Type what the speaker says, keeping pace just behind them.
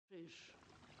шиш.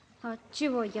 От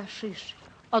чего я шиш?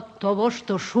 От того,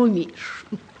 что шумишь.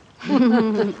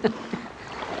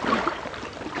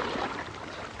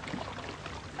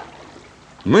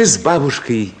 Мы с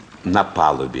бабушкой на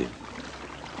палубе,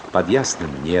 под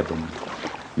ясным небом,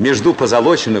 между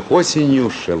позолоченных осенью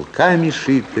шелками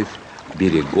шитых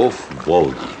берегов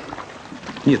Волги.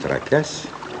 Не торопясь,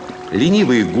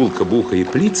 лениво и гулко бухая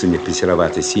плицами по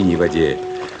серовато-синей воде,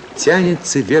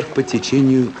 тянется вверх по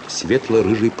течению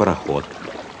светло-рыжий пароход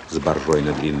с баржой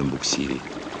на длинном буксире.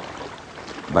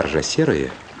 Баржа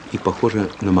серая и похожа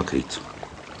на мокрицу.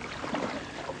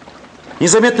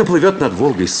 Незаметно плывет над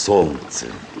Волгой солнце.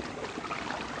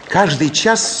 Каждый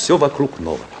час все вокруг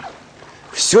ново.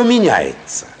 Все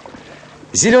меняется.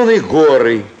 Зеленые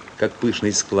горы, как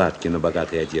пышные складки на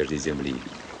богатой одежде земли.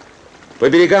 По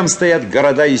берегам стоят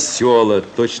города и села,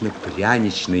 точно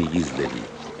пряничные издали.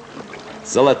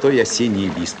 Золотой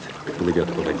осенний лист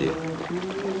плывет по воде.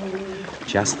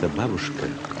 Часто бабушка,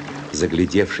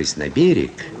 заглядевшись на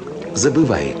берег,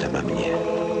 забывает обо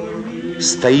мне.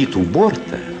 Стоит у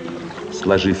борта,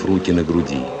 сложив руки на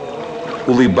груди,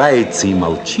 улыбается и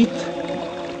молчит,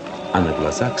 а на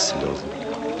глазах слезы.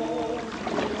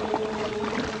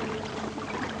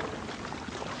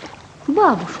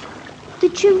 Бабушка, ты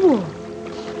чего?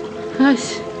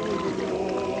 Ась,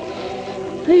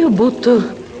 я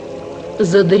будто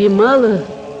задремала,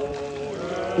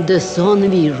 да сон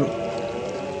вижу.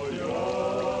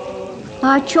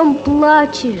 А о чем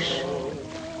плачешь?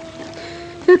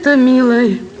 Это,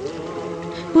 милая,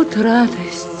 вот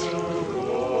радость,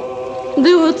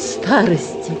 да вот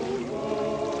старости.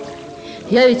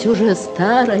 Я ведь уже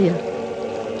старая.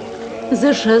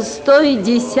 За 6-й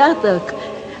десяток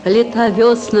лета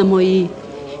весна мои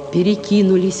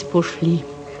перекинулись, пошли.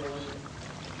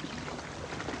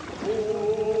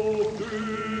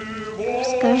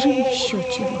 Скажи еще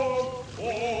чего.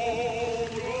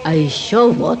 А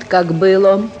еще вот как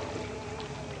было.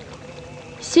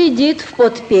 Сидит в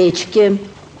подпечке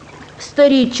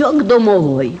старичок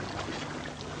домовой.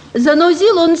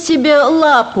 Занозил он себе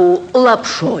лапу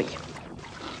лапшой.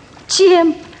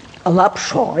 Чем?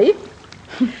 Лапшой.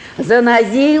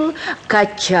 Занозил,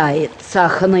 качается,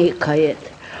 хныкает.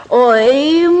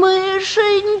 Ой,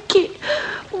 мышеньки,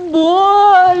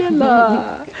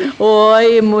 больно.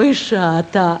 Ой,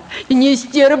 мышата, не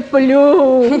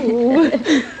стерплю.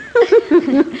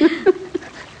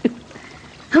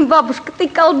 Бабушка, ты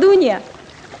колдунья?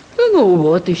 Ну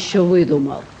вот еще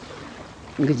выдумал.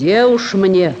 Где уж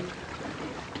мне?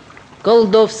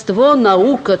 Колдовство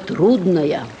наука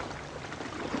трудная.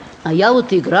 А я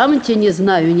вот и грамоте не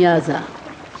знаю ни аза.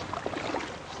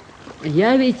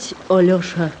 Я ведь,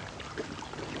 Алёша,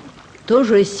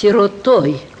 тоже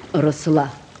сиротой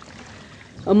росла.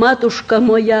 Матушка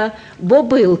моя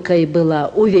бобылкой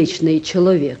была, увечный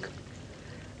человек.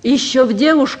 Еще в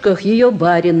девушках ее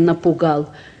барин напугал.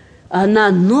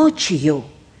 Она ночью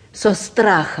со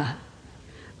страха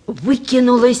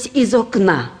выкинулась из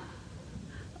окна,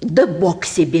 да бок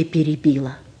себе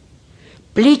перебила.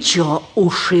 Плечо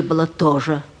ушибло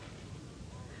тоже.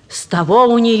 С того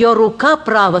у нее рука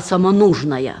право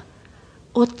самонужная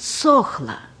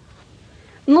отсохла.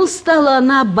 Ну, стала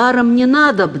она баром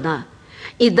ненадобна,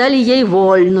 и дали ей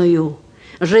вольную.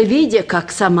 Живи,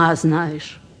 как сама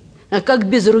знаешь. А как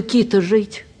без руки-то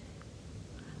жить?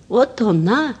 Вот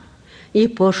она и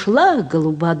пошла,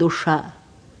 голуба душа,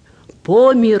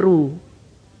 по миру,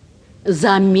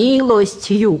 за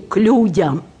милостью к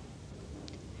людям.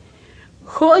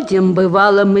 Ходим,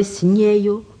 бывало, мы с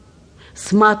нею,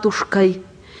 с матушкой,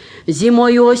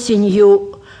 зимой и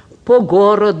осенью по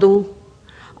городу,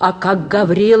 а как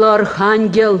Гаврила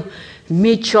Архангел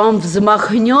мечом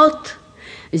взмахнет,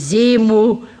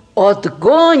 зиму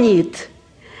отгонит,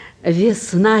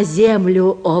 весна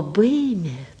землю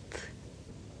обымет.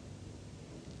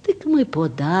 Так мы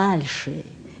подальше,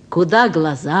 куда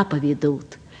глаза поведут.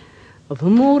 В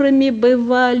Муроме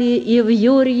бывали и в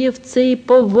Юрьевце, и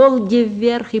по Волге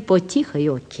вверх, и по Тихой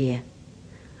Оке.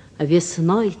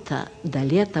 Весной-то да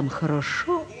летом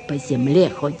хорошо по земле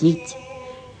ходить.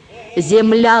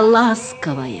 Земля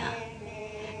ласковая,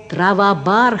 трава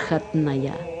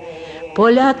бархатная,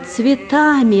 поля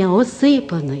цветами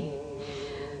осыпаны.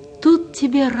 Тут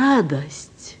тебе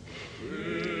радость,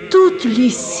 тут ли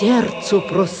сердцу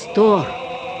простор?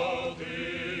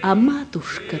 А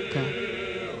матушка-то,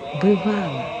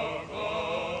 бывало,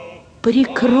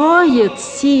 прикроет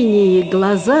синие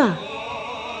глаза,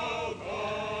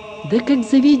 да как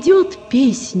заведет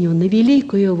песню на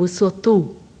великую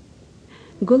высоту.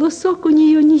 Голосок у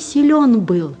нее не силен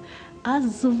был, а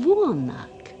звонок.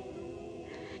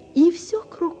 И все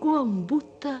кругом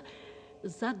будто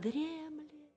задрело.